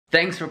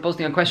Thanks for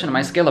posting a question on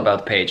my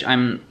ScaleAbout page.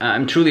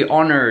 I'm truly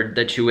honored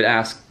that you would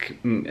ask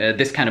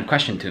this kind of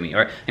question to me.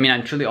 Or I mean,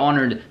 I'm truly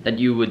honored that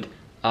you would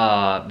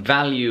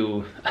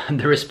value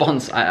the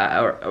response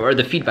or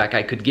the feedback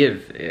I could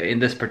give in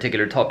this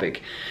particular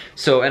topic.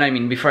 So, and I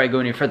mean, before I go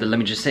any further, let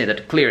me just say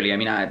that clearly, I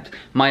mean,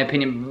 my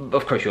opinion,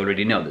 of course you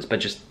already know this, but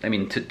just, I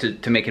mean,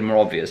 to make it more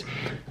obvious,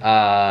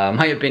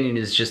 my opinion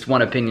is just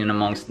one opinion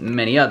amongst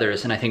many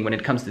others, and I think when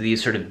it comes to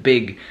these sort of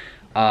big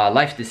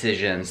life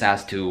decisions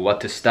as to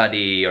what to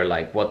study or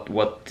like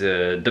what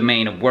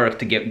domain of work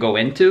to go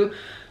into,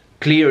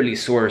 clearly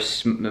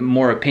source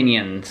more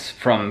opinions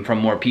from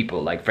more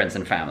people, like friends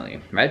and family,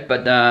 right?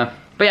 But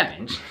yeah, I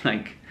mean,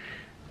 like,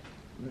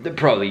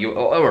 probably you,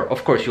 or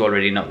of course you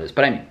already know this,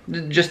 but I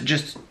mean,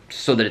 just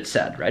so that it's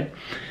said, right?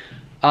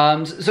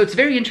 So it's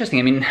very interesting.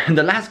 I mean,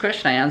 the last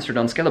question I answered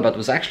on ScaleAbout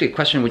was actually a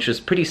question which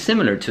was pretty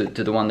similar to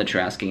the one that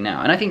you're asking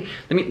now, and I think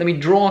let me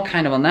draw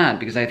kind of on that,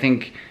 because I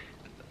think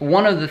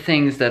one of the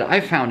things that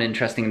I found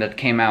interesting that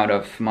came out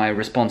of my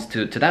response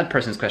to that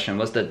person's question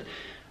was that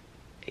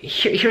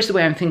here's the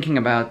way I'm thinking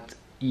about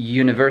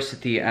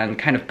university and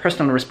kind of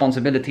personal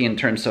responsibility in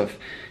terms of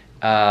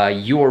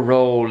your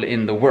role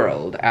in the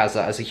world as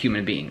a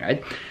human being,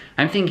 right?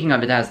 I'm thinking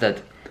of it as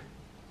that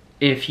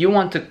if you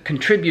want to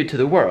contribute to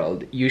the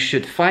world, you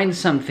should find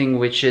something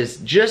which is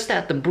just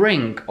at the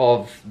brink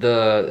of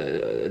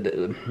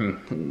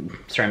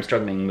sorry, I'm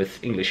struggling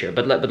with English here,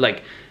 but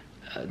like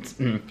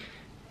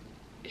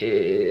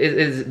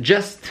it's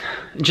just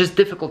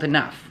difficult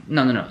enough.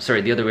 No, sorry,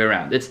 the other way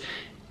around.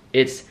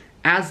 It's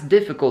as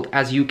difficult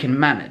as you can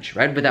manage,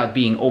 right? Without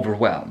being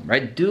overwhelmed,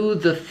 right? Do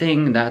the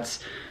thing that's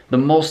the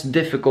most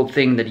difficult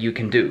thing that you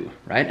can do,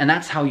 right? And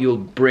that's how you'll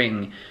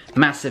bring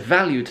massive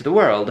value to the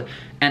world.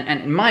 And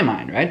in my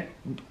mind, right?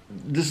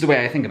 This is the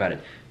way I think about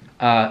it.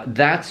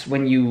 That's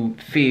when you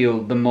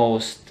feel the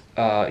most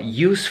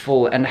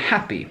useful and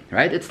happy,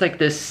 right? It's like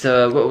this,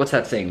 what's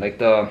that saying? Like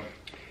the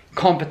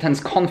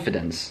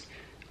competence-confidence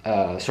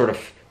sort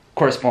of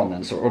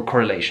correspondence or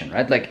correlation,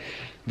 right? Like,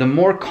 the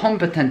more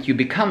competent you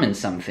become in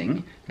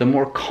something, the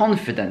more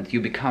confident you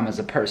become as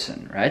a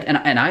person, right?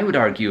 And I would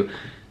argue,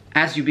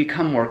 as you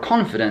become more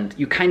confident,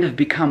 you kind of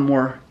become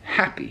more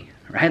happy,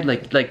 right?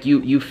 Like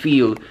you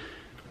feel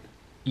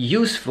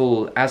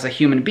useful as a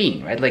human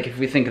being, right? Like if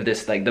we think of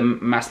this, like the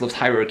Maslow's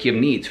hierarchy of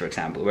needs, for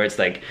example, where it's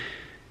like,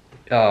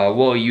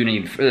 well, you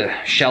need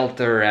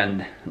shelter,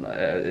 and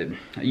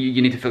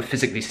you need to feel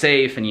physically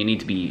safe, and you need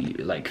to be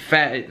like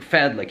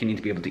fed, like you need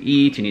to be able to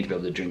eat, you need to be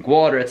able to drink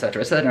water,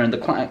 etc., etc. And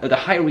the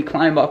higher we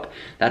climb up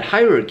that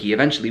hierarchy,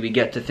 eventually we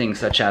get to things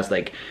such as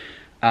like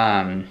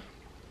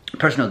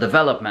personal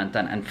development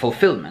and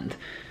fulfillment,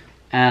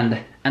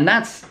 and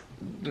that's,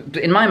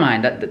 in my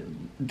mind, that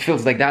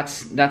feels like that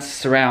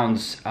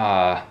surrounds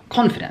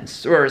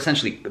confidence, or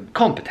essentially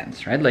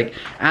competence, right? Like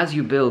as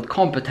you build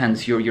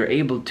competence, you're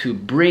able to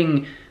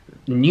bring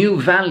new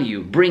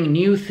value, bring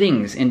new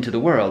things into the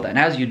world, and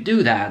as you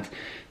do that,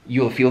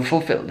 you'll feel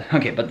fulfilled.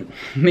 Okay, but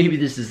maybe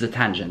this is a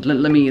tangent.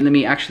 Let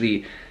me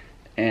actually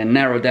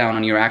narrow down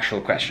on your actual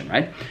question,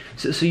 right?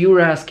 So you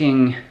were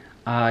asking,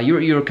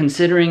 you're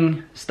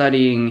considering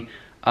studying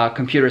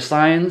computer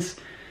science,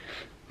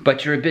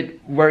 but you're a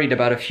bit worried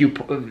about a few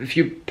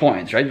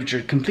points, right? Which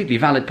are completely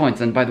valid points.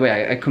 And by the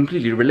way, I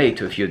completely relate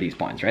to a few of these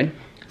points, right?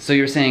 So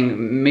you're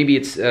saying maybe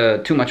it's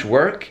too much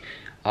work.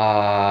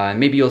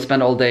 Maybe you'll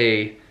spend all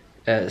day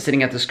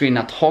sitting at the screen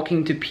not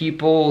talking to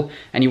people,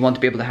 and you want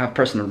to be able to have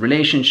personal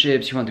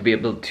relationships. You want to be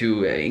able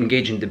to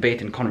engage in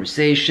debate and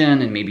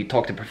conversation, and maybe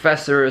talk to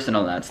professors and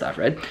all that stuff,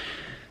 right?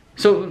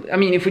 So, I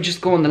mean, if we just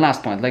go on the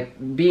last point, like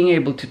being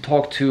able to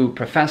talk to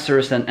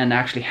professors and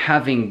actually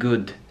having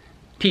good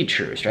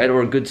teachers, right,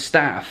 or good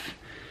staff,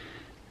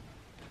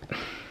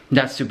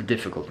 that's super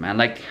difficult, man.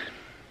 Like,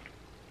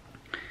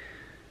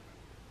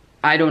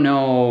 I don't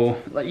know,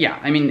 yeah,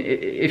 I mean,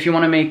 if you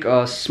want to make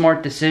a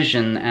smart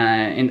decision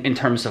in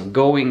terms of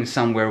going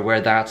somewhere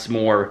where that's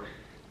more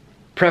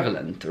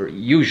prevalent or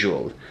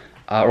usual,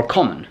 or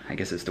common, I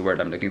guess is the word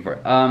I'm looking for,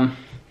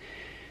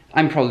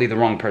 I'm probably the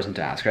wrong person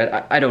to ask,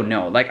 right? I don't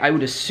know. Like, I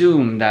would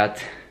assume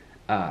that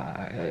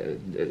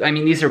I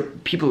mean, these are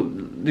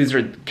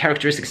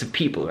characteristics of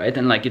people, right?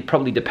 And like, it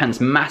probably depends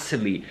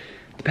massively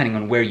depending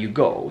on where you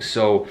go.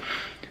 So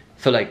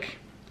like,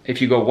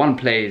 if you go one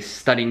place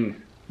studying,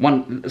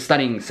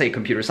 say,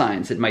 computer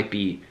science, it might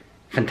be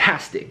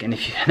fantastic. And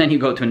then you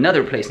go to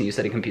another place and you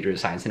study computer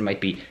science, and it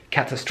might be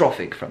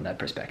catastrophic from that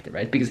perspective,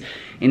 right? Because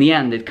in the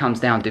end, it comes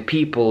down to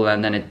people,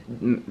 and then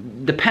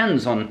it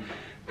depends on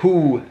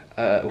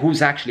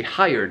who's actually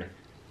hired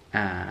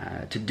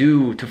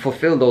to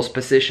fulfill those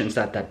positions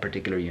at that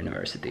particular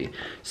university.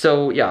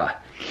 So yeah,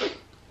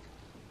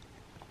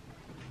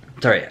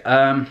 sorry,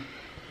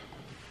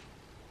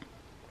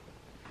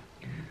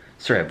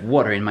 sorry, I have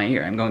water in my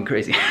ear, I'm going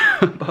crazy.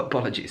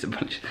 apologies.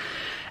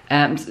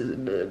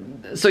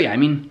 So yeah, I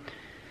mean,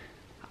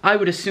 I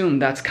would assume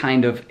that's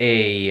kind of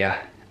a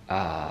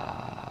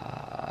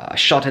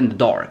shot in the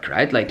dark,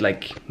 right?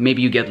 Like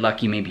maybe you get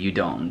lucky, maybe you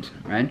don't,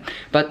 right?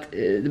 But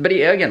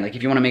again, like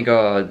if you want to make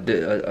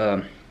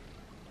a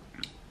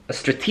a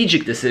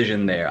strategic decision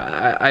there,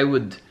 I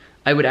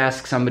would ask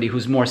somebody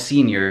who's more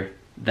senior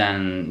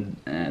than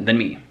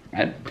me,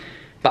 right?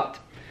 But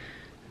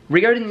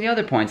regarding the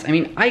other points, I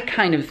mean, I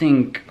kind of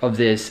think of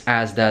this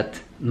as that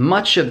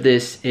much of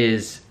this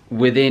is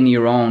within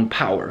your own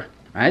power,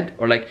 right?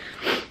 Or like,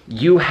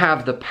 you have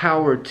the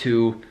power to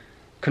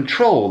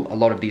control a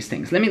lot of these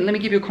things. Let me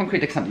give you a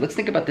concrete example. Let's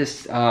think about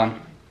this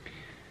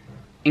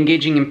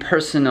engaging in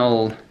personal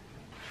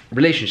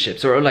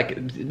relationships, or like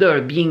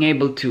being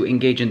able to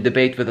engage in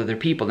debate with other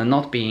people and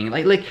not being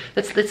like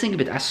let's think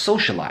of it as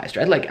socialized,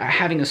 right? Like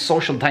having a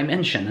social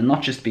dimension and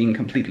not just being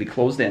completely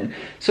closed in.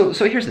 So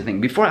here's the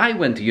thing. Before I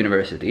went to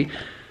university,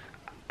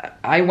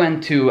 I went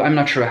to, I'm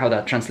not sure how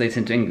that translates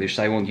into English,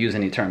 so I won't use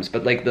any terms,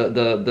 but like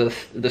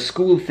the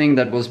school thing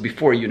that was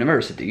before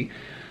university,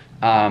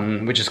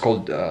 which is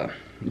called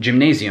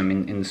gymnasium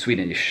in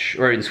Swedish,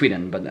 or in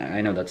Sweden, but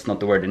I know that's not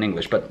the word in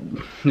English, but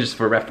just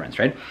for reference,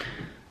 right?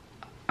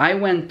 I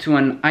went to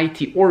an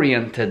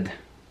IT-oriented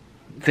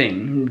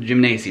thing,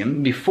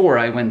 gymnasium, before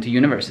I went to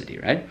university,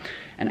 right?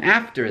 And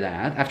after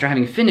that, after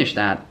having finished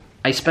that,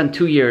 I spent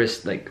 2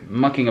 years like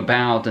mucking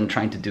about and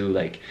trying to do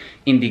like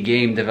indie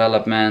game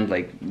development,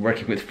 like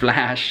working with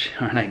Flash,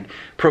 or like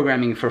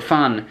programming for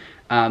fun.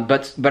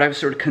 But I was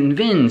sort of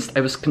convinced,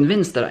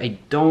 that I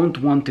don't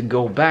want to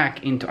go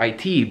back into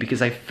IT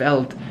because I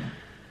felt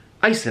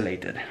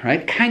isolated,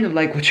 right? Kind of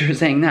like what you're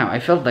saying now.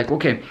 I felt like,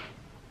 okay,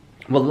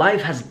 well,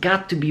 life has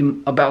got to be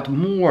about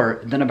more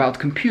than about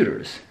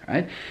computers,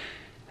 right?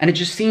 And it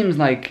just seems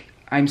like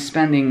I'm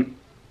spending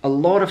a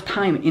lot of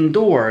time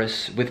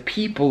indoors with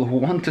people who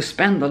want to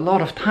spend a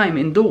lot of time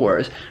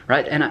indoors,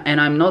 right? And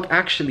I'm not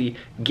actually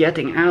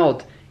getting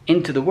out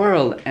into the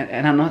world,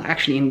 and I'm not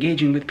actually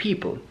engaging with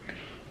people.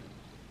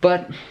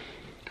 But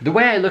the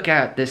way I look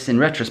at this in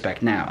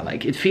retrospect now,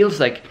 like, it feels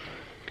like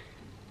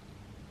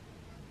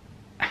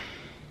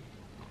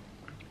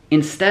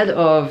instead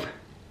of,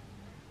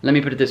 let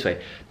me put it this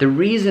way, the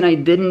reason I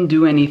didn't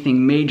do anything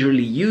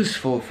majorly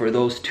useful for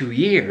those 2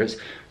 years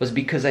was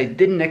because I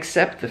didn't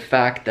accept the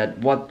fact that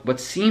what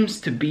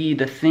seems to be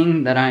the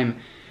thing that I'm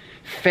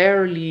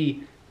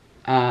fairly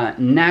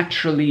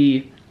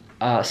naturally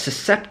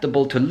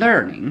susceptible to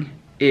learning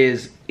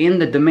is in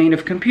the domain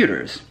of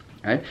computers,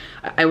 right?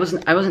 I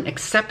wasn't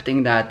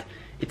accepting that.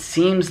 It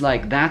seems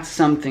like that's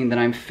something that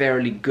I'm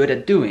fairly good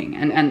at doing,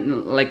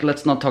 and like,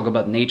 let's not talk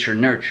about nature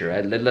nurture,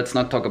 right? Let's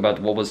not talk about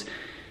what was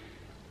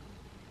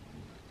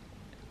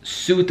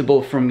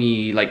suitable for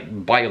me,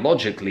 like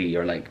biologically,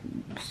 or like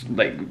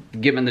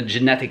given the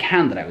genetic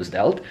hand that I was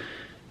dealt.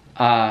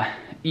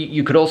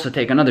 You could also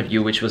take another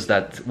view, which was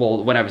that,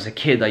 well, when I was a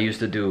kid, I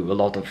used to do a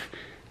lot of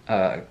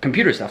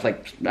computer stuff,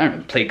 like, I don't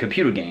know, play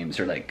computer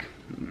games or like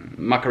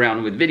muck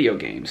around with video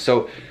games.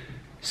 So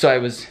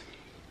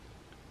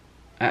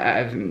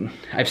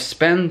I've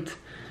spent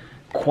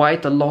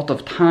quite a lot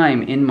of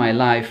time in my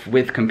life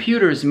with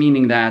computers,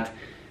 meaning that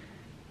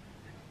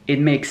it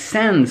makes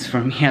sense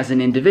for me as an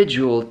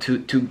individual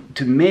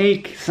to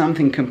make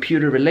something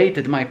computer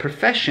related my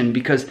profession,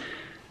 because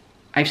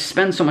I've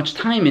spent so much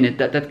time in it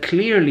that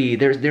clearly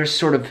there's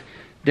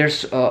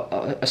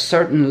a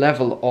certain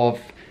level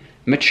of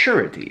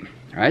maturity,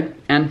 right?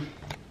 And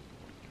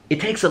it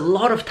takes a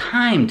lot of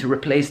time to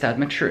replace that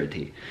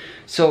maturity.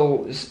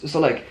 So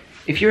like,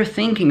 if you're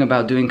thinking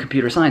about doing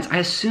computer science, I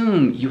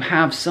assume you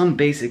have some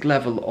basic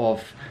level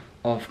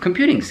of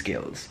computing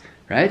skills,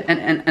 right?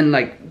 And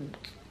like,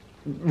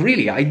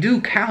 really, I do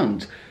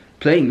count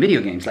playing video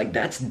games, like,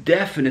 that's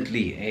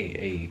definitely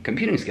a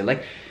computing skill.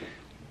 Like,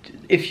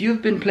 if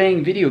you've been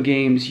playing video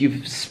games,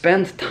 you've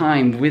spent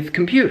time with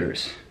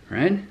computers,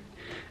 right?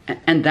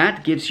 And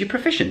that gives you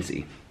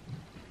proficiency,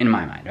 in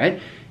my mind, right?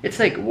 It's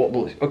like,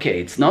 well, okay,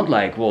 it's not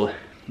like, well,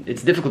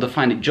 it's difficult to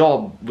find a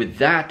job with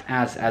that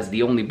as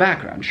the only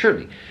background,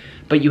 surely.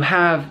 But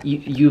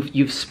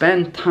you've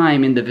spent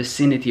time in the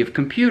vicinity of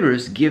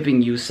computers,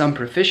 giving you some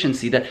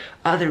proficiency that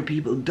other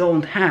people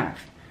don't have,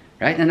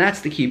 right? And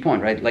that's the key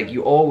point, right? Like,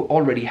 you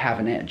already have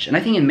an edge. And I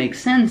think it makes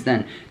sense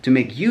then to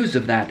make use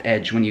of that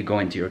edge when you go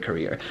into your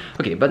career.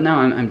 Okay, but now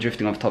I'm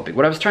drifting off topic.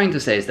 What I was trying to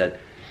say is that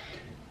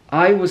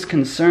I was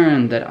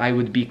concerned that I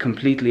would be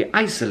completely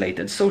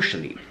isolated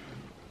socially.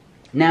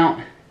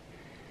 Now,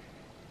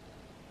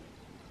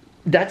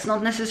 that's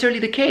not necessarily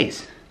the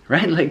case,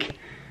 right?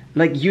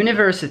 Like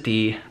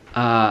university,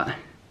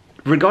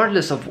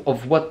 regardless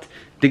of what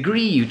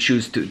degree you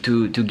choose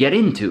to get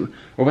into,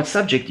 or what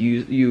subject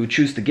you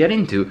choose to get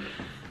into,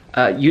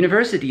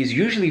 university is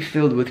usually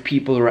filled with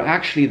people who are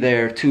actually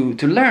there to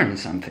learn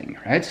something,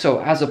 right?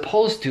 So as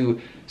opposed to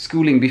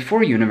schooling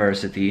before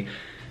university,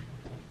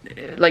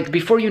 like,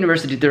 before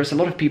university, there's a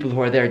lot of people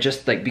who are there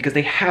just like because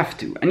they have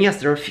to. And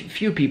yes, there are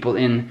few people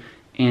in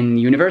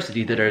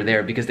university that are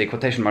there because they,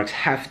 quotation marks,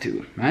 have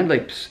to, right?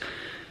 Like,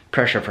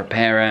 pressure for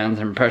parents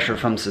and pressure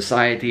from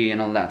society and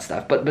all that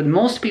stuff. But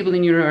most people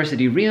in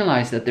university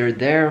realize that they're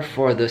there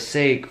for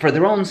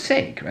their own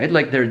sake, right?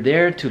 Like, they're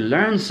there to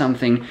learn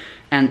something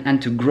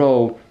and to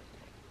grow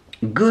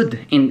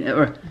good in,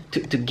 or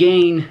to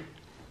gain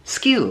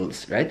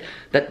skills, right?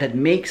 That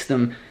makes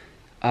them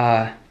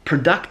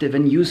productive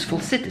and useful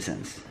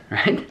citizens,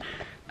 right?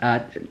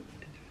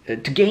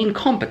 To gain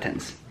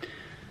competence.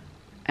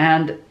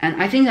 And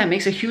I think that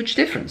makes a huge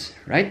difference,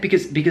 right?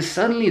 Because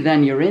suddenly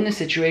then you're in a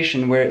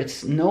situation where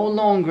it's no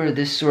longer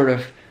this sort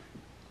of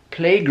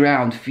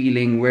playground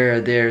feeling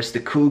where there's the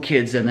cool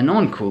kids and the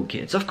non-cool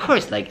kids. Of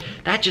course, like,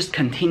 that just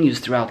continues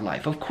throughout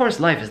life. Of course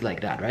life is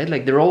like that, right?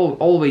 Like, there are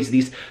always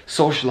these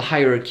social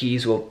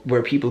hierarchies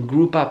where people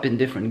group up in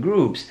different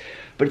groups,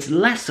 but it's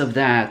less of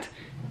that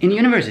in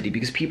university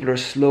because people are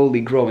slowly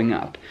growing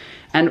up.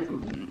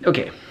 And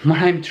okay, what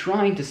I'm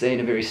trying to say in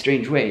a very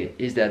strange way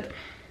is that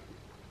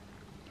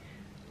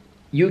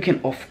you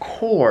can of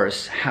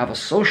course have a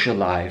social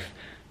life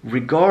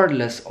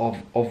regardless of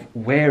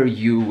where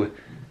you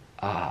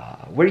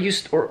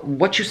or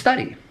what you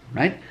study,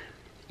 right?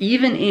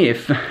 Even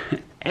if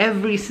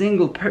every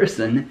single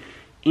person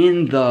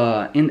in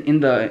the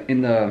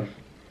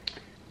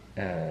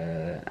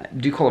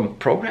do you call them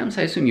programs?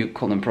 I assume you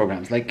call them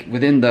programs, like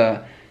within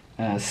the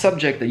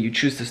subject that you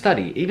choose to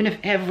study, even if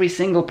every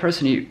single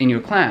person in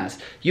your class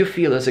you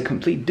feel as a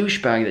complete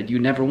douchebag that you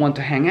never want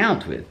to hang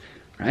out with,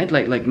 right?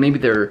 Like maybe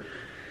they're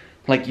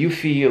like, you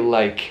feel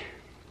like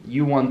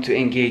you want to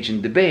engage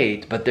in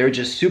debate, but they're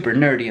just super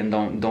nerdy and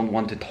don't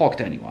want to talk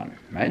to anyone,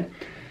 right?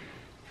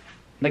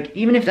 Like,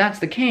 even if that's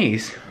the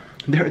case,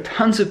 there are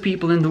tons of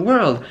people in the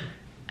world,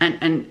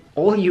 and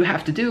all you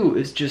have to do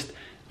is just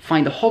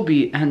find a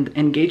hobby and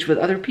engage with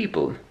other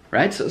people,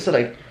 right? So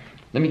like,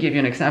 let me give you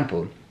an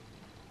example.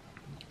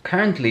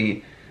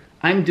 Currently,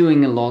 I'm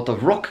doing a lot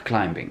of rock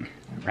climbing,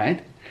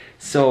 right?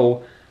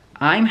 So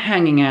I'm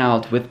hanging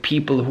out with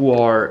people who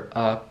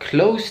are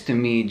close to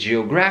me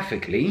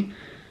geographically,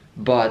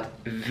 but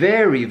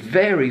very,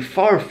 very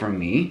far from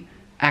me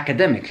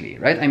academically,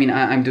 right? I mean,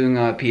 I'm doing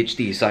a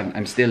PhD, so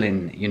I'm still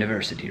in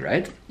university,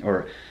 right?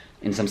 Or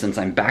in some sense,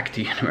 I'm back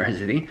to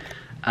university.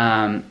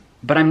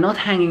 But I'm not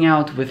hanging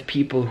out with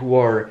people who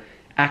are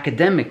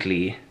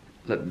academically,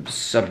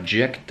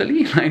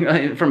 subjectively,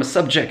 like, from a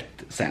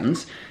subject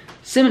sense,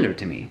 similar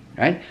to me,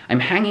 right?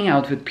 I'm hanging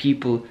out with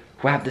people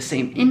who have the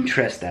same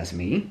interest as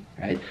me,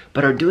 right?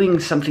 But are doing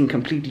something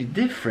completely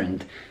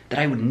different that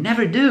I would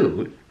never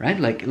do, right?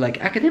 Like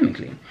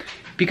academically.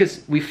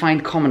 Because we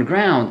find common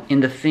ground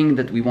in the thing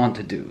that we want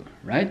to do,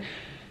 right?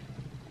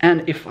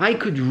 And if I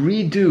could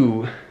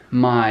redo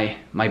my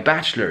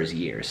bachelor's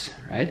years,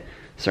 right?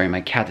 Sorry,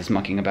 my cat is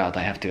mucking about.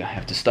 I have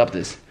to stop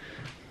this.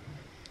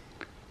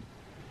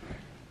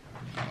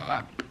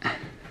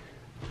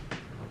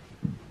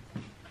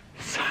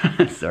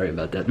 Sorry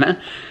about that,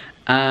 man.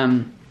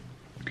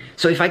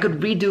 So if I could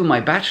redo my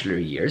bachelor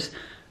years,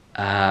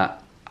 I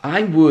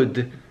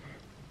would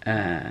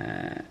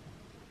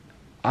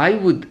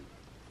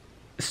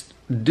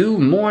do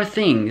more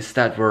things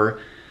that were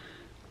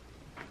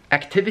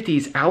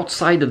activities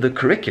outside of the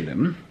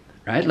curriculum,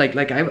 right?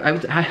 Like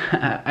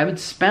I would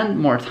spend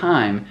more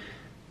time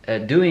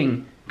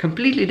doing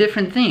completely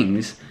different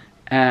things,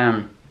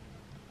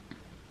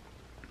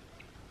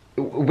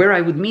 where I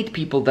would meet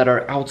people that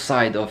are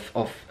outside of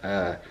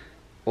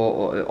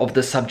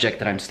the subject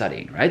that I'm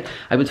studying, right?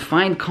 I would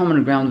find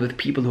common ground with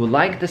people who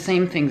like the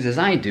same things as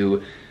I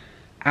do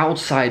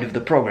outside of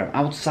the program,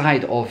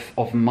 outside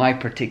of my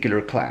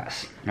particular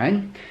class,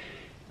 right?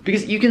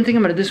 Because you can think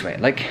about it this way,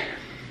 like,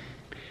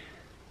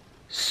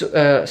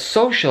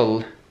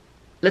 social,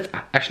 let's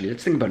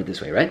think about it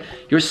this way, right?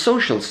 Your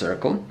social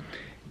circle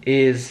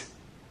is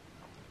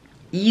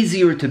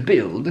easier to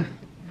build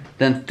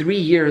than 3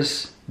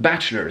 years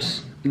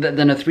bachelor's,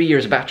 than a 3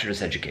 years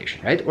bachelor's education,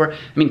 right? Or, I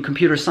mean,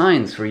 computer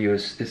science for you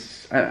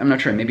is I'm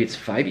not sure, maybe it's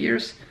 5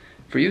 years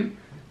for you.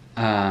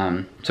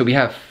 So we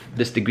have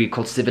this degree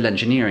called civil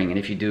engineering, and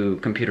if you do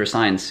computer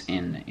science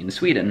in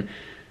Sweden,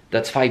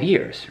 that's 5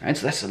 years, right?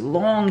 So that's a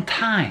long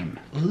time,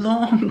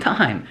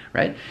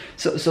 right?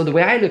 So the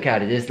way I look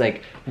at it is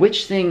like,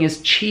 which thing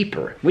is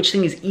cheaper? Which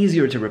thing is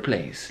easier to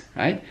replace,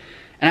 right?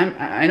 And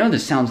I know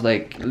this sounds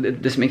like,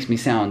 this makes me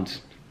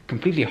sound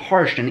completely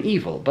harsh and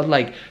evil, but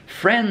like,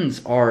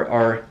 friends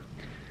are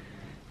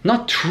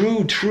not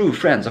true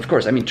friends, of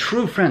course. I mean,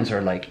 true friends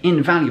are like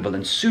invaluable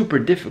and super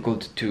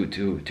difficult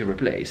to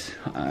replace.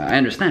 I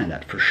understand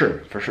that for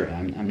sure.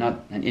 I'm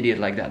not an idiot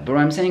like that. But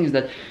what I'm saying is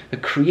that the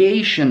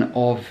creation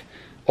of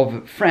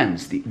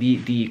friends,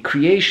 the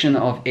creation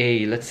of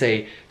a, let's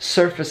say,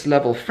 surface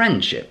level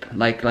friendship,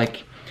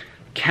 like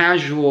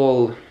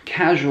casually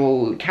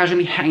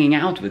hanging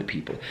out with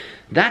people,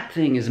 that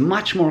thing is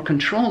much more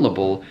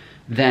controllable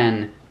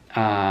than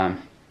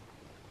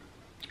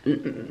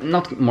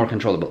not more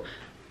controllable.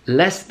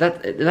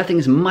 That thing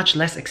is much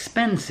less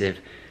expensive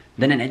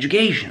than an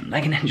education.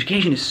 Like, an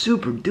education is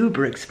super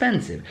duper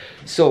expensive.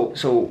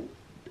 So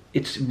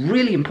it's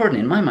really important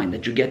in my mind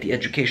that you get the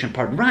education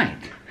part right.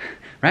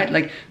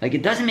 Like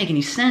it doesn't make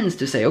any sense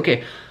to say,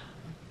 okay,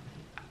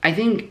 I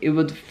think it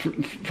would,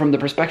 from the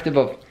perspective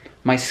of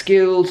my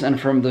skills and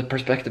from the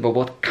perspective of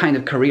what kind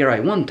of career I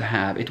want to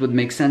have, it would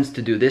make sense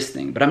to do this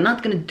thing. But I'm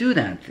not going to do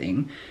that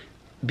thing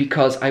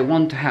because I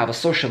want to have a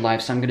social life,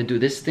 so I'm going to do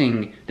this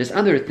thing, this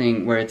other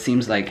thing, where it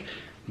seems like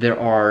there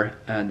are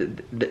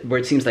where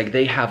it seems like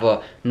they have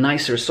a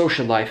nicer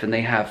social life and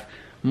they have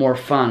more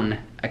fun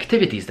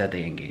activities that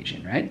they engage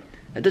in, right?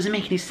 That doesn't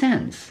make any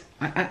sense.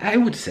 I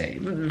would say,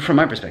 from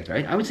my perspective,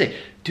 right? I would say,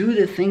 do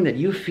the thing that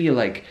you feel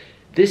like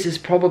this is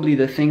probably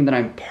the thing that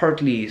I'm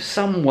partly,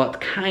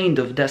 somewhat, kind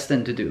of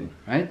destined to do,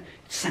 right?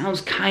 It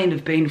sounds kind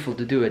of painful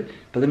to do it,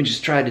 but let me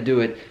just try to do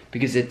it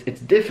because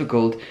it's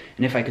difficult.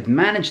 And if I could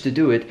manage to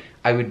do it,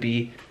 I would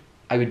be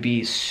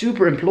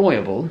super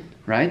employable,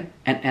 right?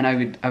 And I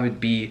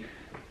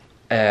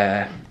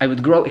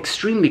would grow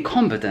extremely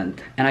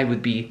competent, and I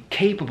would be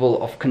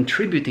capable of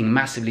contributing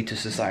massively to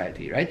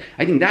society, right?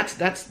 I think that's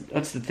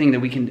the thing that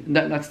we can.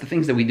 That's the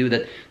things that we do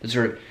that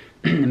sort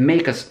of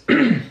make us,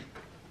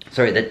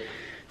 sorry, that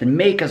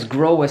make us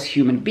grow as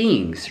human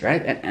beings,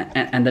 right?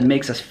 And that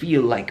makes us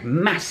feel like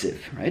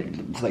massive, right?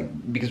 It's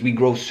like because we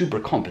grow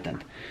super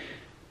competent.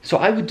 So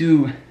I would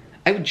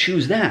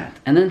choose that,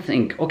 and then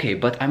think, okay,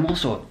 but I'm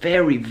also a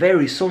very,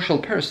 very social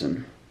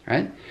person,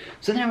 right?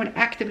 So then I would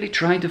actively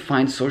try to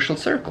find social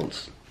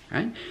circles,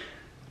 right?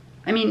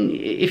 I mean,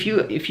 if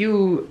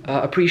you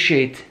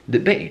appreciate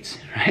debates,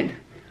 right?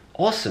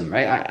 Awesome,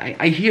 right?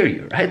 I hear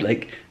you, right?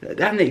 Like,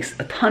 that makes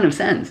a ton of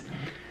sense.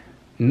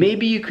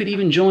 Maybe you could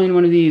even join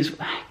one of these,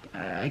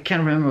 I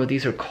can't remember what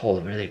these are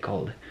called. What are they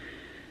called?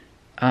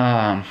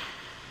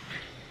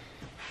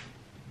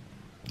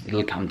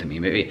 It'll come to me,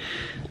 maybe.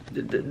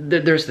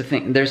 There's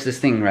this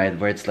thing, right,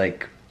 where it's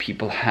like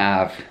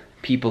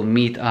people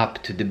meet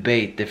up to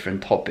debate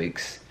different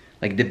topics,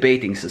 like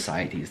debating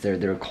societies.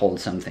 They're called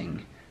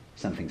something,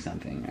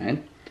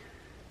 right?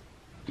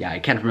 Yeah, I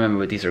can't remember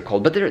what these are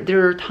called, but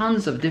there are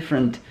tons of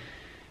different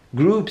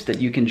groups that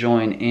you can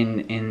join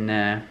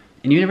in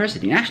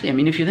university. And actually, I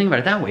mean, if you think about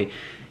it that way,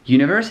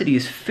 university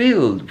is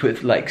filled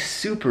with like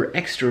super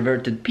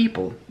extroverted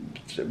people.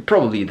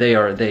 Probably they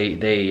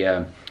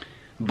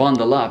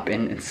bundle up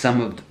in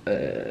some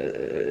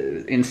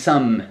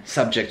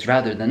subjects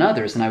rather than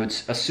others, and I would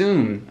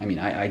assume, I mean,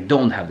 I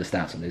don't have the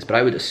stats on this, but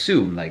I would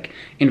assume, like,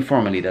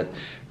 informally, that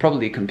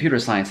probably computer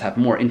science have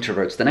more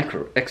introverts than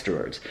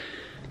extroverts.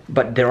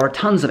 But there are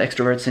tons of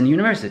extroverts in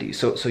university,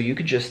 so you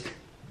could just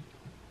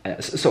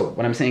so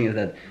what I'm saying is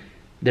that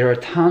there are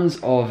tons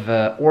of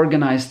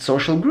organized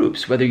social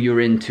groups, whether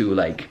you're into,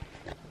 like,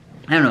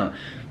 I don't know,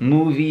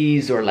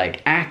 movies or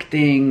like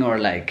acting or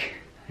like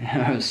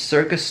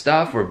circus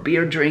stuff or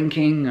beer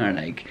drinking or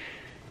like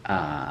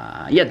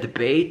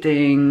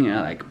debating,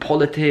 like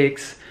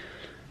politics.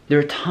 There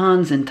are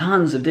tons and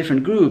tons of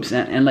different groups,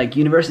 and like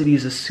university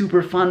is a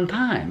super fun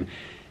time,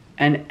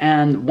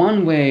 and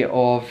one way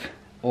of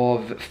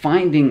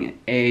finding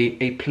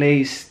a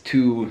place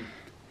to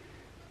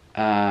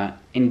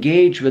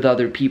engage with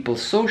other people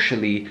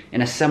socially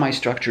in a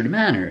semi-structured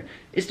manner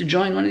is to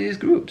join one of these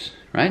groups,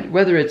 right?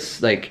 Whether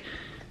it's like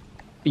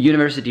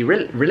university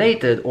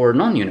related or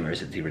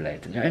non-university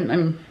related, right?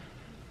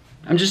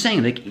 I'm just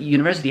saying, like,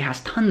 university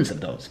has tons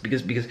of those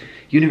because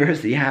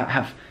university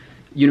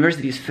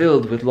university is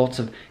filled with lots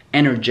of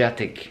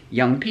energetic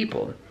young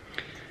people.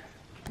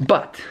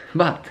 But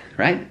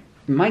right,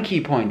 my key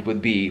point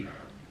would be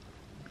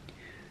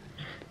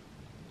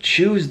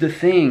choose the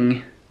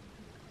thing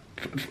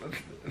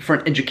for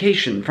an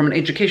education, from an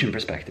education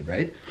perspective,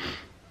 right?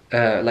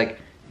 Like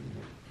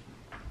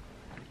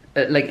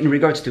in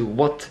regards to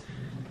what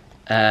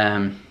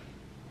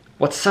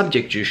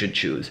subject you should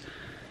choose.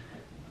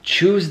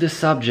 Choose the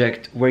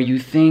subject where you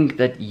think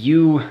that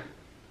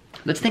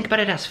let's think about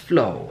it as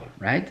flow,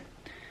 right?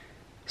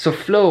 So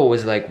flow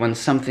is like when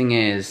something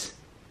is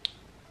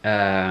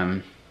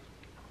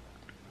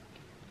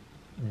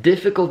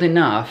difficult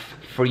enough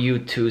for you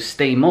to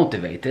stay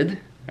motivated,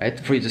 right?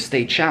 For you to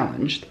stay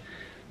challenged,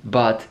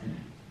 but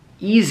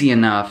easy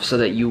enough so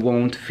that you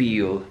won't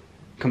feel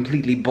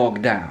completely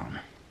bogged down,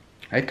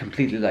 right?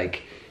 Completely,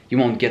 like, you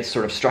won't get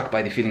sort of struck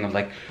by the feeling of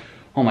like,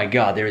 oh my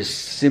god, there is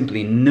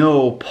simply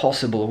no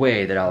possible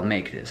way that I'll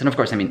make this. And of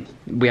course, I mean,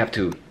 we have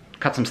to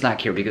cut some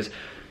slack here because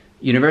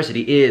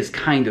university is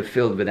kind of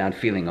filled with that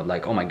feeling of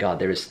like, oh my god,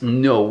 there is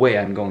no way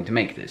I'm going to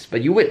make this.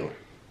 But you will,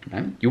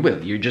 right? You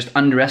will. You're just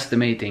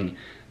underestimating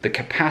the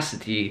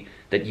capacity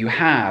that you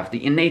have,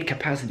 the innate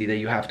capacity that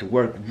you have to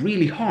work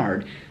really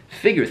hard,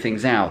 figure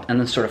things out, and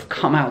then sort of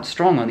come out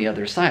strong on the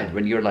other side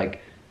when you're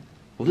like,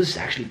 well, this is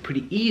actually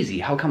pretty easy.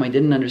 How come I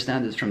didn't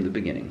understand this from the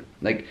beginning?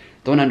 Like,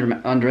 don't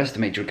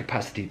underestimate your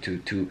capacity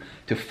to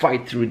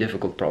fight through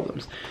difficult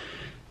problems.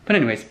 But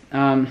anyways,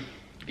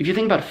 if you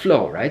think about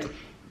flow, right?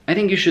 I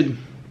think you should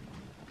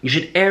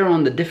err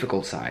on the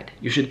difficult side.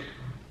 You should,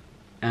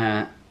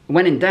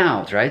 when in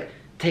doubt, right,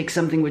 take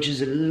something which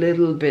is a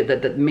little bit,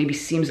 that maybe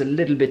seems a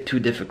little bit too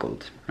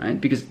difficult,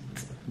 right? Because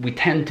we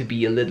tend to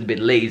be a little bit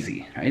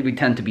lazy, right? We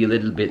tend to be a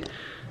little bit,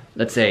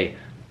 let's say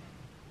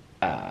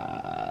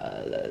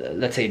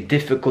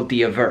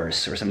difficulty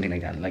averse or something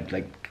like that,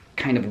 like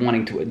kind of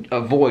wanting to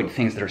avoid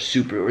things that are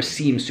super or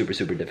seem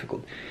super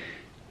difficult.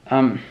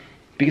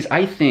 Because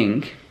I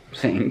think,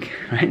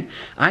 right?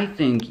 I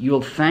think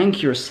you'll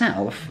thank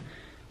yourself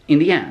in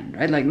the end,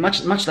 right? Like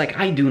much like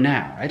I do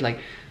now, right? Like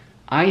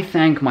I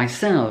thank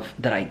myself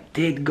that I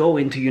did go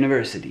into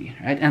university,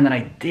 right? And that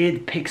I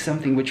did pick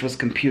something which was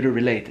computer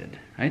related,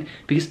 right?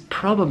 Because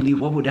probably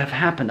what would have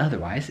happened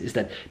otherwise is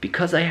that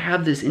because I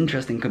have this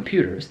interest in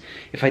computers,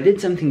 if I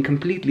did something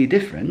completely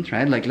different,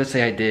 right? Like let's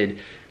say I did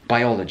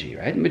biology,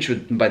 right? Which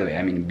would, by the way,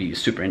 I mean, be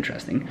super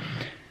interesting.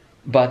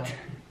 But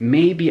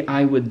maybe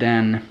I would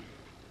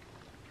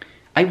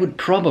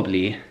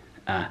probably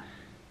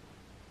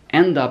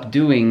end up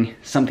doing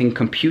something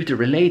computer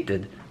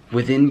related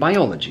within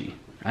biology,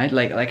 right?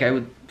 Like I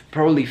would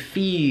probably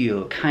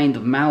feel kind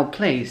of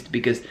malplaced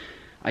because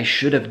I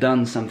should have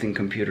done something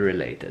computer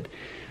related.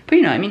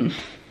 But I mean,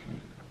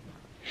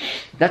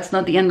 that's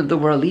not the end of the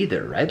world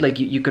either, right? Like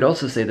you could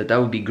also say that that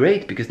would be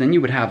great because then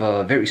you would have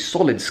a very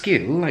solid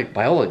skill like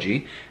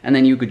biology, and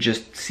then you could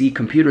just see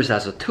computers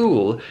as a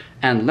tool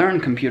and learn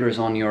computers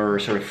on your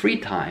sort of free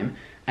time,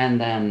 and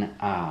then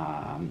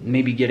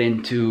maybe get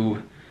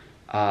into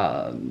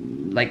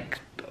like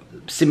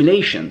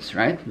simulations,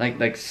 right?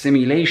 Like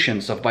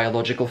simulations of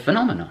biological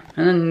phenomena,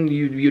 and then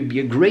you'd be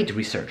a great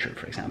researcher,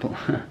 for example.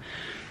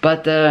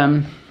 But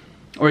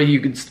or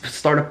you could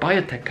start a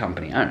biotech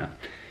company. I don't know.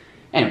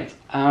 Anyways,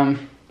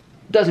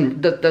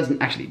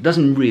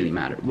 doesn't really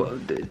matter. Well,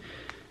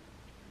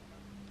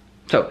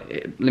 so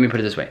let me put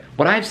it this way: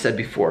 what I've said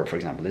before, for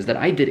example, is that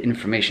I did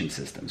information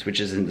systems, which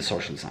is in the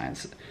social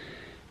sciences.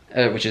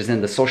 Which is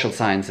in the social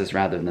sciences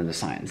rather than the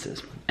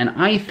sciences. And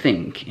I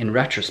think, in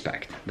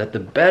retrospect, that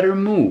the better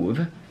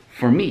move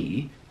for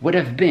me would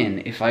have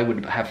been if I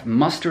would have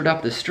mustered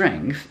up the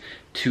strength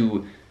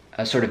to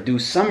sort of do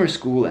summer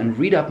school and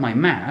read up my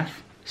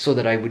math so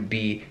that I would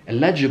be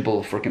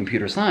eligible for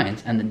computer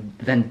science and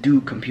then do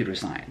computer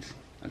science,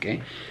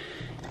 okay?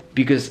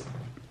 Because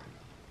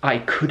I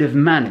could have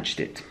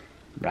managed it,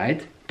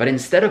 right? But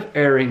instead of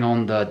erring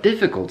on the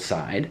difficult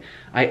side,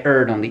 I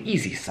erred on the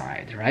easy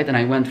side, right? And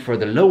I went for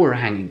the lower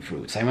hanging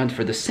fruits. I went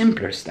for the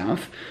simpler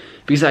stuff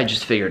because I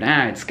just figured,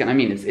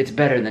 it's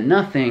better than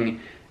nothing,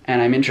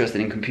 and I'm interested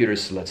in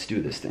computers, so let's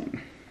do this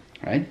thing,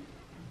 right?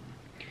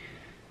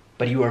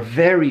 But you are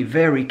very,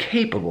 very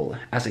capable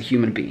as a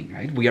human being,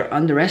 right? We are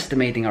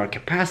underestimating our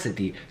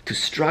capacity to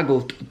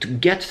struggle to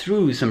get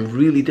through some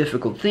really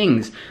difficult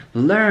things,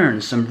 learn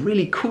some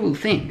really cool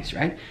things,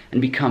 right? And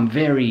become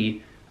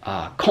very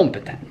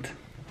competent.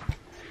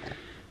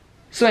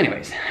 So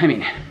anyways, I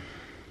mean,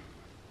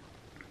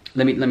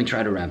 let me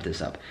try to wrap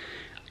this up.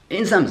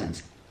 In some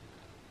sense,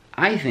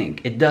 I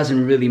think it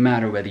doesn't really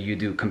matter whether you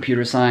do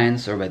computer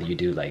science or whether you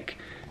do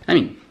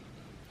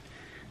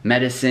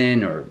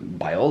medicine or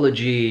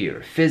biology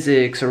or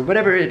physics or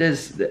whatever it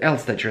is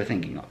else that you're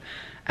thinking of.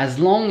 As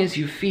long as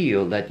you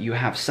feel that you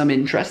have some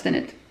interest in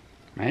it,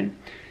 right?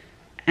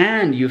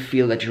 And you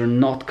feel that you're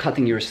not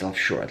cutting yourself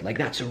short. Like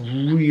that's a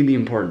really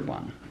important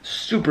one.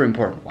 Super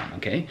important one,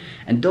 okay?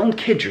 And don't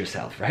kid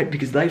yourself, right?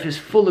 Because life is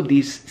full of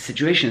these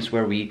situations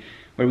where we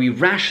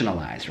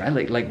rationalize,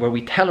 right? Like where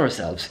we tell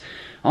ourselves,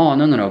 oh,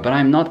 no, but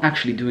I'm not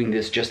actually doing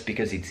this just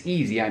because it's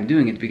easy. I'm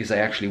doing it because I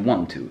actually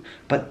want to.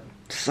 But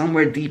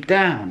somewhere deep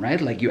down, right?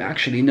 Like you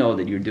actually know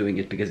that you're doing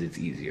it because it's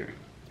easier,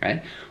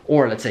 right?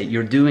 Or let's say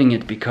you're doing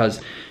it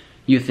because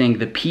you think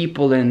the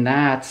people in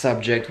that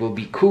subject will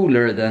be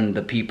cooler than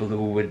the people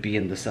who would be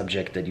in the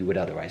subject that you would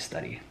otherwise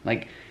study.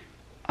 Like,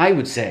 I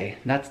would say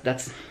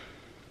that's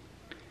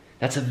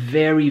a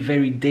very,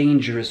 very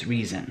dangerous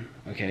reason,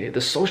 okay? The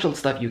social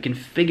stuff you can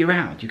figure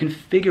out. You can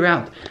figure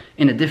out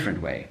in a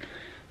different way.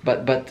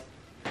 But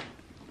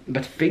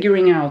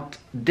figuring out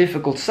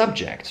difficult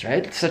subjects,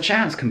 right? Such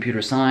as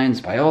computer science,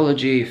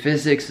 biology,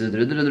 physics,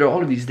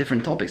 all of these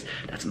different topics,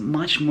 that's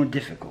much more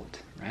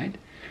difficult, right?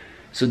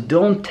 So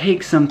don't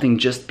take something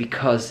just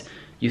because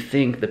you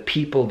think the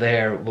people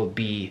there will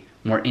be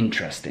more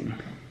interesting,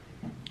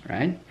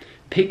 right?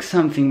 Pick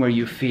something where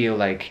you feel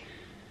like,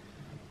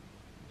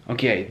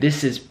 okay,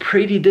 this is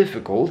pretty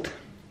difficult,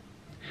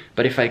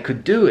 but if I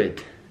could do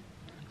it,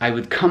 I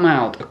would come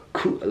out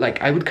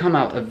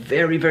a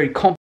very, very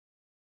competent.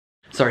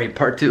 Sorry,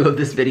 part 2 of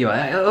this video.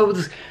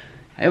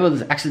 I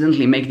will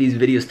accidentally make these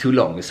videos too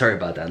long. Sorry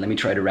about that. Let me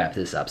try to wrap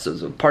this up.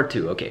 So part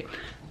 2, okay.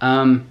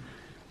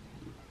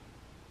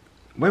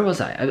 Where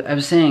was I? I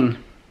was saying,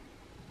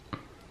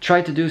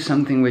 try to do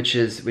something which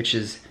is.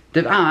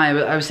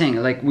 I was saying,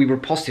 like we were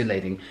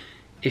postulating,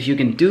 if you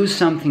can do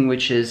something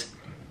which is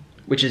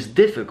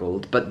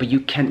difficult, but you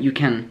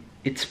can.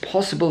 It's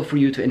possible for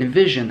you to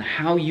envision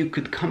how you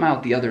could come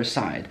out the other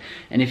side,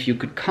 and if you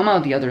could come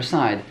out the other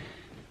side,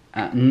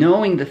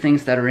 knowing the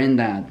things that are in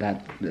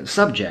that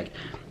subject,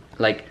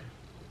 like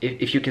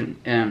if you can,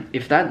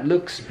 if that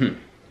looks.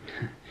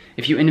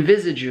 If you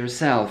envisage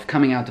yourself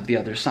coming out of the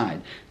other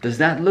side, does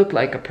that look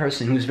like a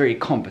person who's very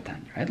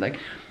competent, right? Like,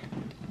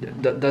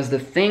 does the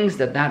things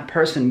that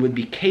person would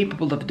be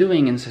capable of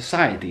doing in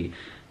society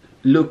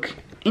look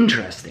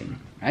interesting,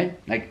 right?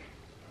 Like,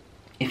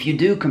 if you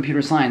do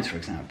computer science, for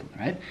example,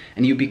 right,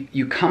 and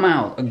you come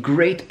out a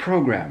great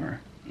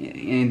programmer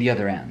in the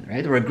other end,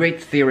 right, or a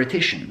great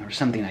theoretician or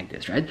something like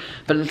this, right?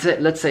 But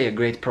let's say a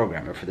great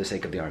programmer for the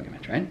sake of the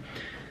argument, right?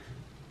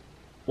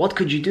 What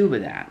could you do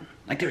with that?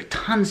 Like there are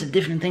tons of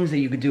different things that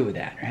you could do with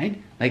that,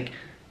 right? Like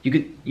you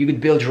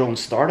could build your own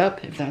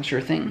startup if that's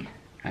your thing,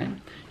 right?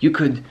 You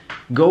could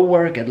go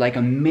work at like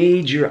a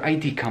major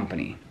IT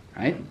company,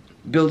 right?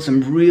 Build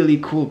some really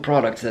cool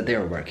products that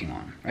they're working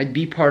on, right?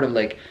 Be part of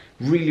like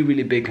really,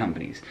 really big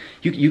companies.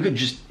 You could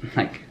just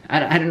like,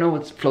 I don't know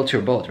what floats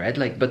your boat, right?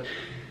 Like, but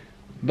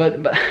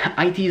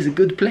IT is a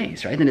good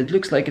place, right? And it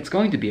looks like it's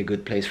going to be a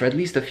good place for at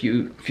least a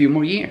few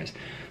more years.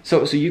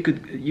 So you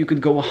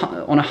could go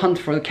on a hunt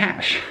for the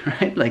cash,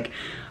 right? Like,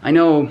 I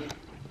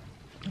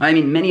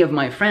mean, many of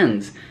my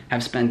friends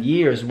have spent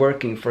years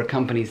working for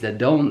companies that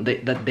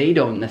they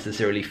don't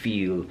necessarily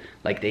feel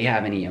like they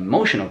have any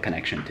emotional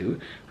connection to,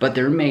 but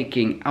they're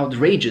making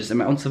outrageous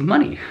amounts of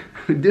money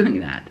doing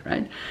that,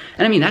 right?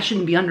 And I mean, that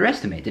shouldn't be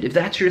underestimated. If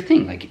that's your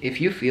thing, like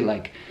if you feel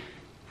like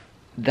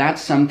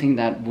that's something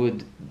that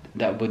would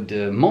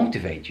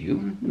motivate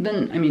you,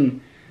 then I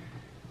mean,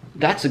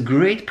 that's a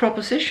great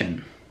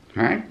proposition,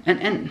 right?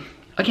 And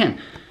again,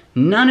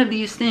 none of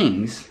these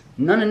things,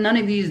 none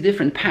of these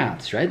different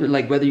paths, right?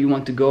 Like whether you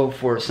want to go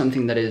for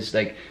something that is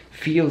like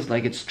feels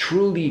like it's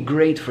truly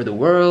great for the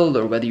world,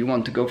 or whether you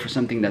want to go for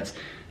something that's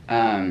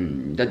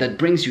that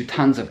brings you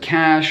tons of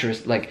cash, or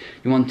like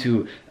you want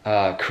to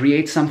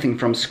create something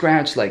from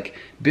scratch, like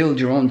build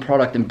your own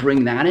product and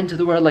bring that into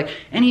the world, like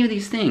any of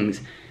these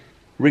things.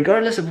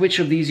 Regardless of which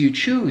of these you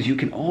choose, you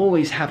can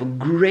always have a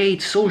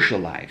great social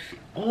life.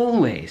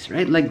 Always,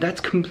 right? Like that's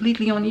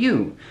completely on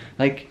you.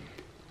 Like,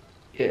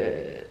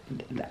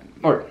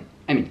 or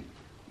I mean,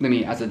 let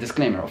me, as a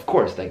disclaimer, of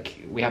course,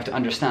 like we have to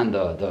understand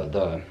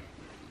the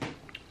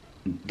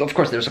of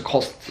course there's a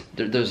cost,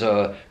 there's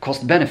a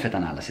cost benefit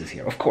analysis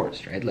here, of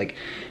course, right? Like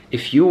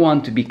if you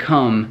want to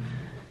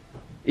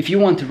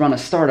run a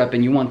startup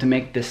and you want to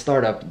make this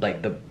startup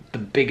like the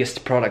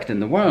biggest product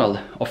in the world,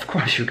 of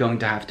course you're going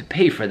to have to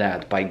pay for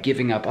that by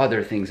giving up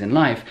other things in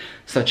life,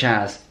 such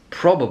as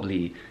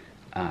probably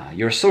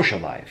your social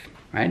life,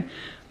 right?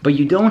 But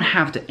you don't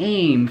have to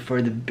aim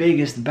for the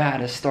biggest,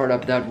 baddest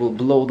startup that will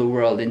blow the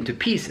world into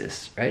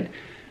pieces, right?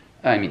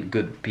 I mean,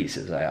 good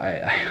pieces,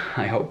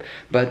 I hope.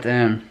 But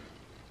and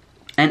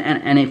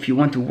if you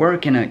want to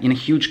work in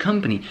a huge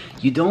company,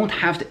 you don't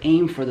have to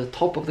aim for the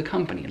top of the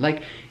company.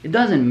 Like it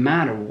doesn't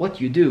matter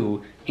what you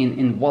do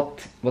in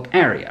what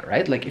area,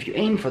 right? Like if you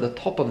aim for the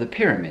top of the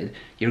pyramid,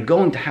 you're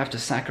going to have to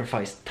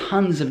sacrifice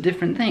tons of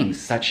different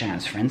things, such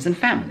as friends and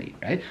family,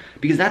 right?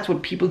 Because that's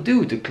what people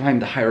do to climb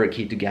the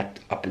hierarchy to get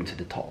up into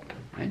the top,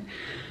 right?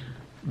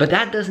 But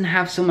that doesn't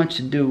have so much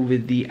to do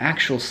with the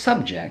actual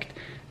subject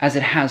as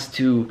it has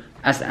to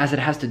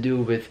do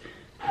with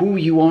who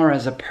you are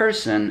as a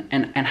person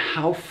and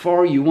how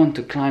far you want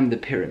to climb the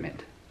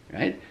pyramid,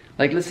 right?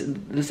 Like let's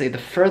say the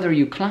further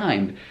you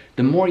climb,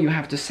 the more you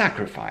have to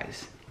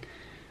sacrifice.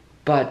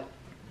 But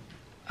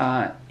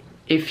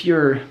if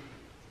you're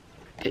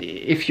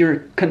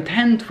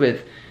content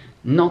with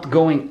not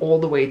going all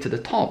the way to the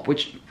top,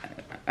 which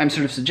I'm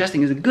sort of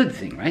suggesting is a good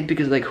thing, right?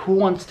 Because like who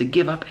wants to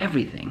give up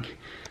everything,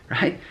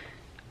 right?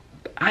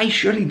 I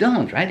surely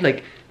don't, right?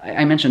 Like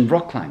I mentioned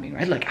rock climbing,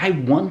 right? Like I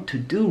want to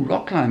do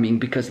rock climbing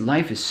because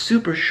life is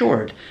super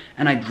short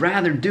and I'd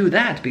rather do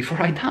that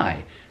before I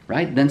die,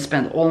 right? Than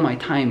spend all my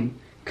time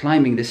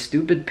climbing this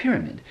stupid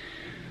pyramid.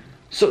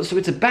 So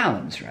it's a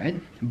balance, right?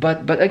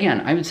 But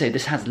again, I would say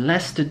this has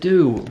less to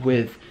do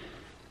with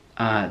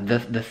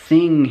the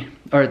thing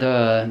or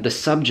the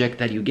subject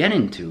that you get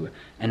into,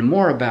 and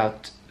more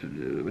about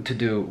to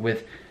do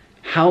with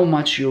how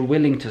much you're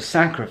willing to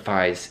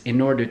sacrifice in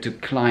order to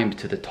climb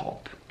to the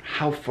top.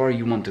 How far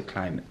you want to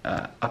climb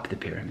up the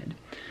pyramid.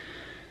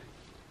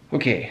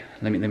 Okay,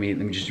 let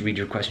me just read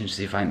your question to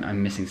see if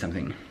I'm missing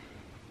something.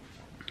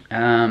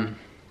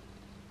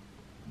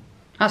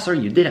 Sorry,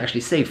 you did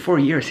actually say 4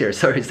 years here.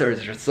 Sorry.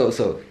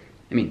 So,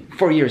 I mean,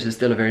 4 years is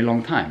still a very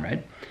long time,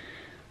 right?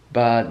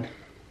 But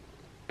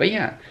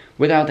yeah,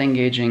 without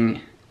engaging.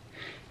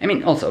 I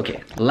mean, also,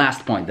 okay.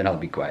 Last point, then I'll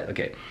be quiet.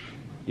 Okay,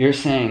 you're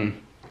saying.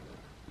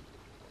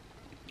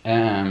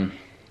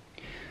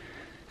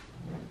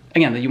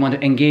 Again, that you want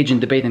to engage in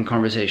debate and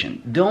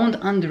conversation. Don't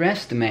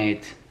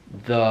underestimate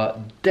the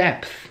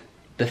depth,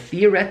 the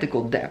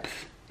theoretical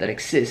depth that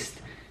exists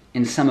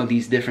in some of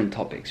these different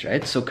topics,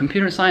 right? So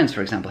computer science,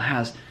 for example,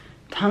 has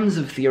tons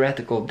of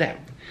theoretical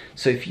depth.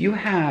 So if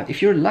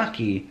you're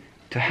lucky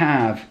to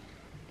have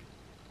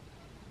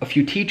a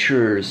few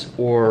teachers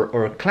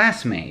or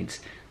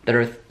classmates that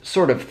are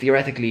sort of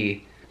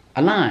theoretically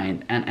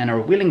aligned and are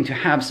willing to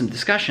have some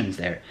discussions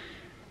there,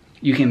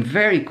 you can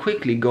very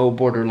quickly go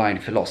borderline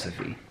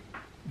philosophy.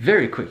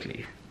 Very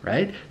quickly,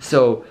 right?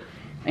 So,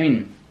 I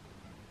mean,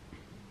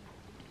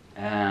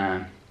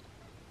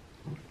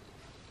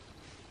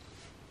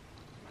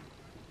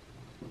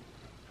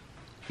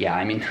 yeah,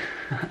 I mean,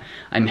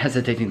 I'm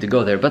hesitating to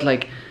go there, but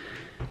like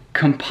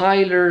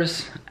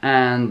compilers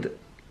and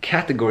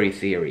category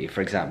theory,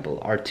 for example,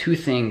 are two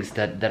things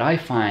that I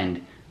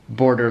find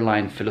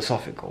borderline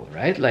philosophical,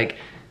 right? Like,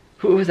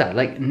 who was that?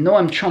 Like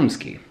Noam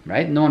Chomsky,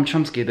 right? Noam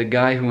Chomsky, the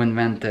guy who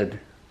invented,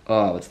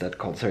 oh, what's that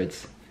called? Sorry,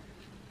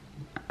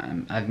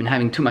 I've been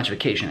having too much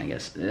vacation, I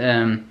guess.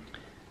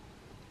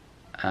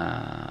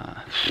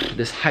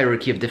 this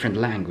hierarchy of different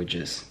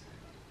languages.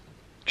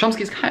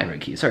 Chomsky's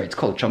hierarchy, sorry, it's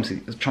called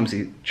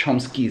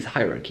Chomsky's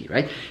hierarchy,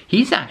 right?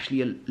 He's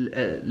actually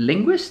a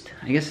linguist,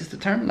 I guess is the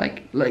term,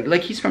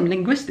 like he's from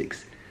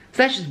linguistics.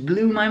 So that just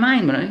blew my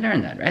mind when I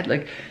learned that, right?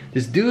 Like,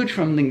 this dude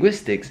from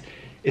linguistics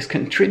is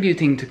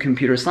contributing to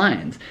computer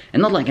science,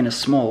 and not like in a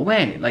small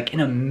way, like in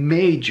a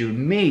major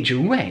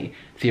way,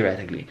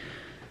 theoretically.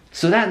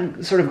 So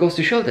that sort of goes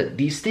to show that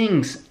these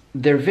things,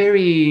 they're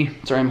very...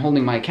 Sorry, I'm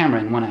holding my camera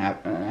in one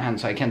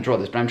hand, so I can't draw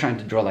this, but I'm trying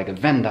to draw like a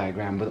Venn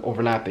diagram with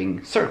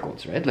overlapping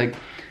circles, right? Like,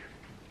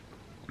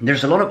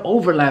 there's a lot of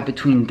overlap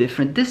between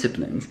different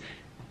disciplines,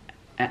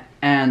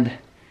 and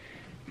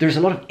there's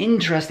a lot of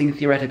interesting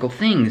theoretical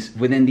things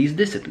within these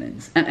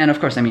disciplines. And of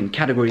course, I mean,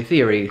 category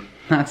theory,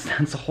 that's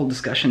a whole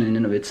discussion in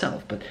and of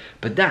itself, but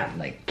that,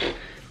 like,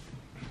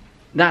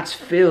 that's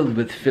filled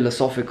with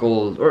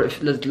philosophical, or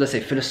let's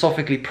say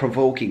philosophically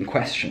provoking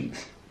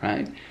questions,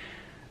 right?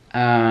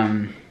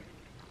 I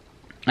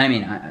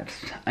mean,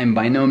 I'm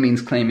by no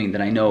means claiming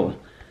that I know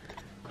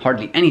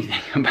hardly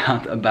anything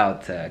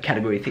about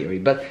category theory,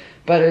 but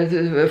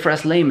for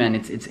us laymen,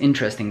 it's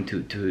interesting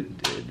to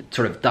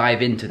sort of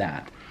dive into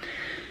that.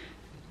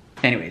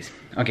 Anyways,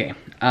 okay.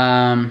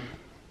 And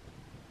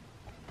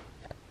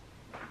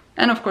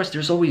of course,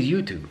 there's always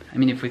YouTube. I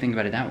mean, if we think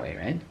about it that way,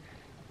 right?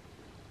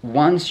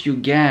 Once you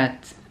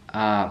get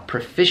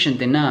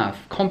proficient enough,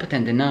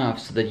 competent enough,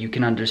 so that you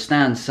can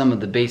understand some of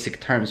the basic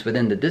terms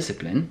within the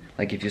discipline,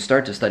 like if you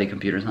start to study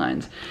computer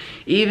science,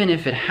 even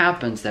if it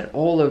happens that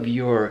all of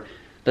your,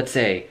 let's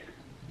say,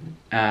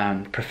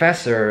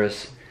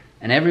 professors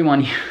and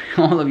everyone,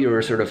 all of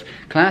your sort of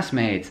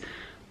classmates,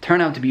 turn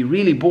out to be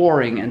really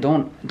boring and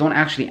don't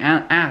actually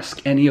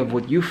ask any of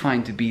what you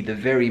find to be the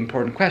very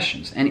important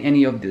questions,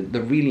 any of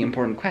the really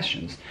important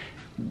questions,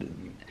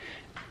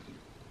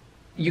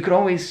 you could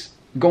always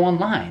go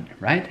online,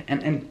 right?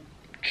 And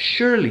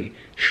surely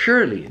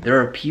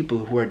there are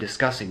people who are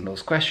discussing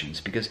those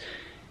questions, because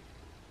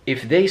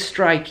if they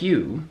strike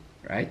you,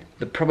 right,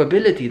 the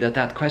probability that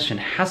that question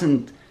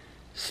hasn't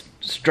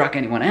struck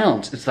anyone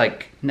else is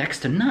like next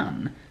to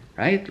none,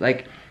 right?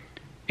 Like,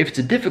 if it's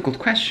a difficult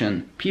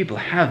question, people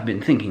have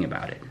been thinking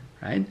about it,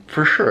 right?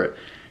 For sure.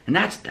 And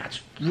that's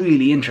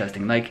really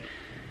interesting. Like,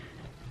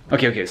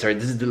 okay, sorry,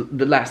 this is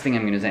the last thing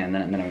I'm going to say, and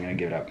then I'm going to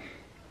give it up.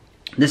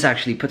 This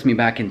actually puts me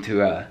back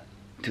into a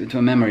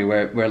memory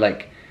where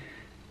like,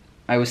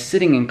 I was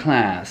sitting in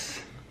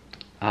class,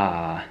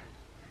 and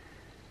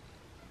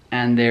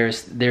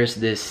there's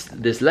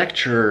this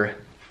lecturer,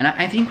 and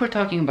I think we're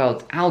talking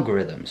about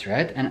algorithms,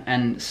 right?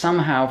 And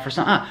somehow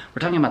we're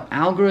talking about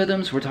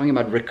algorithms, we're talking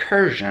about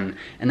recursion,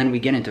 and then we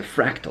get into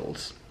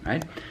fractals,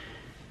 right?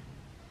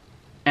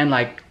 And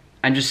like,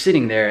 I'm just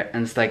sitting there,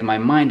 and it's like my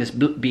mind is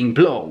being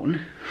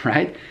blown,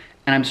 right?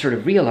 And I'm sort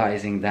of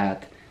realizing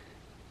that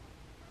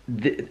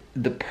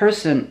the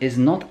person is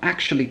not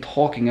actually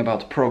talking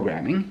about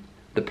programming,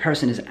 the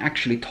person is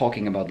actually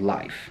talking about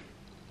life,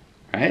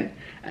 right?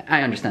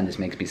 I understand this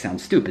makes me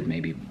sound stupid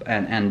maybe,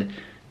 and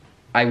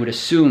I would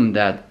assume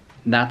that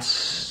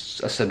that's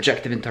a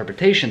subjective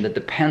interpretation that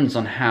depends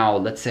on how,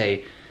 let's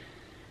say,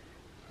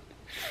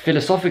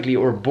 philosophically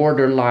or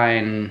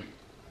borderline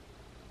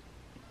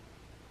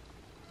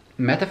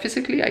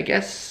metaphysically, I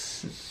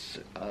guess,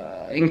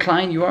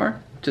 inclined you are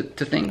to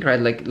think, right?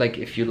 Like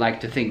if you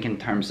like to think in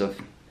terms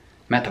of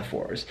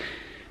metaphors.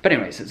 But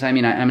anyways, I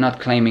mean, I'm not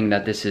claiming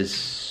that this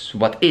is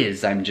what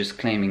is, I'm just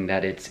claiming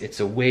that it's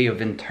a way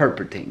of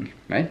interpreting,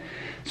 right?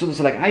 So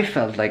like, I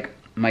felt like,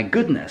 my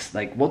goodness,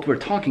 like what we're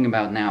talking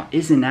about now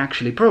isn't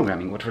actually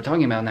programming. What we're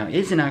talking about now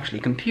isn't actually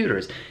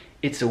computers.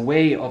 It's a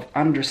way of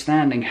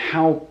understanding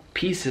how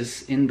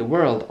pieces in the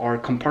world are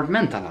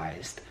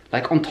compartmentalized,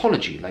 like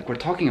ontology. Like, we're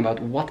talking about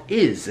what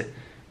is,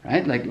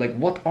 right? Like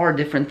what are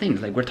different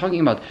things? Like, we're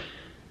talking about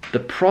the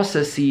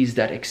processes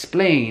that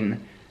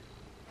explain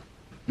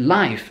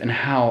life and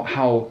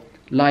how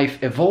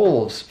life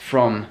evolves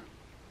from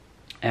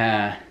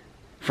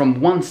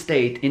one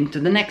state into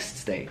the next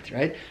state,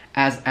 right?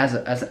 As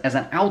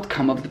an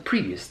outcome of the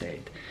previous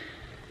state.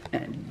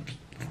 And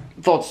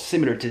thoughts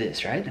similar to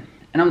this, right?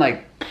 And I'm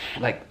like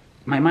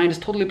my mind is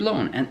totally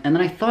blown. And then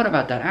I thought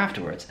about that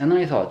afterwards, and then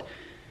I thought,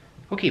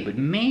 okay, but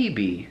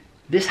maybe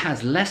this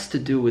has less to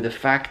do with the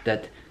fact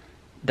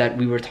that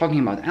we were talking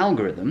about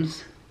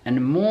algorithms, and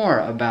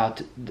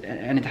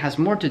it has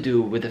more to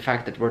do with the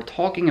fact that we're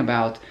talking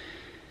about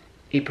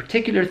a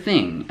particular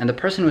thing, and the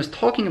person who is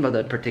talking about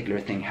that particular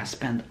thing has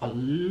spent a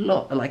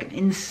lot, like an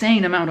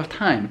insane amount of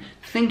time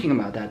thinking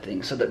about that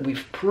thing, so that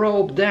we've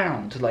probed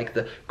down to like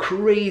the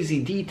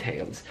crazy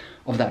details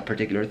of that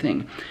particular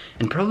thing.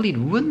 And probably it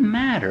wouldn't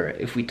matter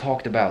if we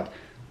talked about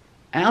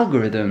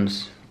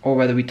algorithms, or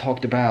whether we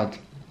talked about,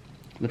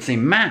 let's say,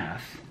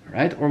 math,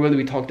 right? Or whether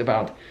we talked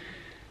about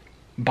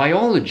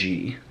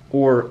biology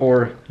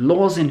or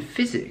laws in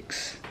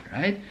physics,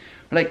 right?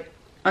 Like,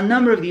 a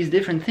number of these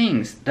different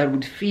things that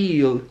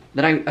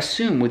I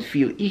assume would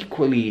feel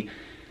equally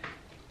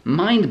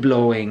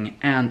mind-blowing,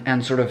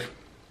 and sort of,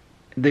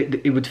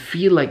 it would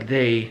feel like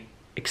they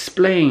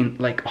explain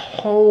like a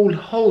whole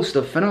host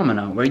of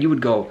phenomena where you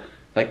would go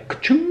like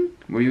ka-chung,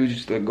 where you would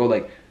just go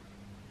like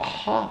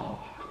aha,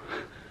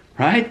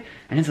 right?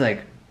 And it's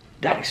like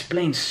that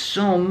explains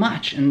so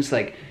much, and it's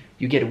like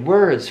you get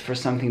words for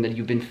something that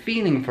you've been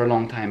feeling for a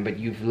long time, but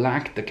you've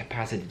lacked the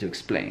capacity to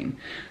explain.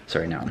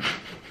 Sorry now.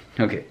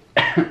 Okay.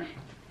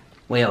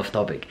 Way off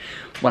topic.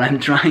 What I'm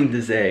trying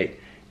to say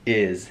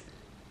is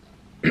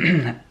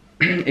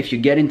if you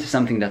get into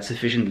something that's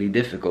sufficiently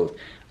difficult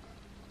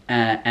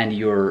and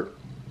you're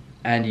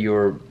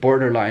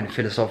borderline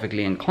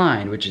philosophically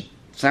inclined, which it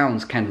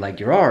sounds kind of like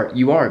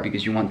you are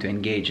because you want to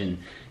engage in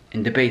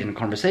debate and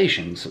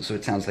conversation, so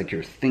it sounds like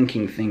you're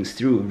thinking things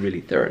through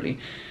really thoroughly,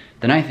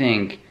 then I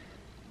think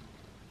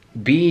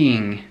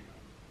being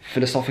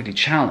philosophically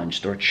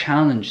challenged, or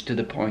challenged to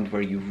the point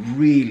where you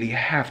really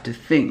have to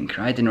think,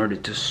 right, in order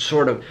to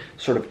sort of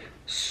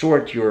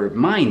sort your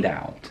mind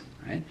out,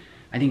 right?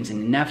 I think it's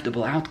an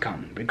inevitable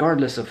outcome,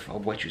 regardless of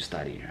what you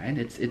study, right?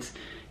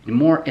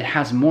 It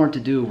has more to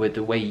do with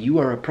the way you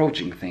are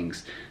approaching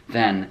things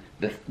than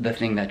the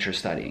thing that you're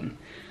studying.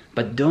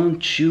 But don't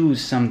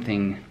choose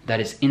something that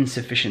is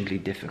insufficiently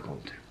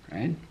difficult,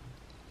 right?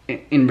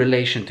 In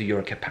relation to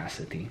your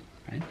capacity,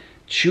 right?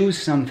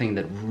 Choose something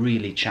that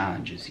really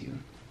challenges you.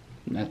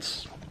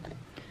 That's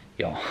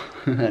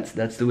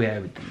the way I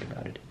would think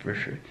about it, for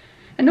sure.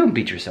 And don't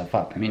beat yourself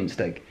up. I mean, it's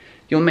like,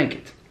 you'll make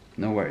it.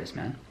 No worries,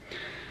 man.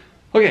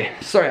 Okay,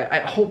 sorry, I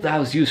hope that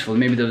was useful.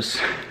 Maybe that was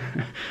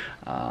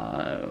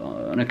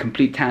on a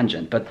complete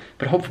tangent, but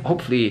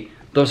hopefully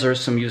those are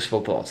some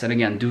useful thoughts. And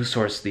again, do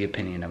source the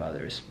opinion of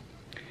others.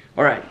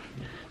 All right,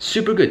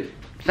 super good.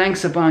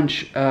 Thanks a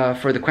bunch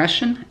for the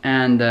question,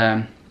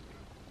 and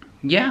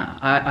yeah,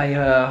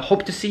 I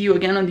hope to see you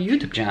again on the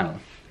YouTube channel.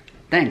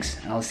 Thanks,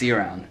 and I'll see you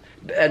around.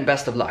 And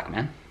best of luck,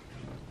 man.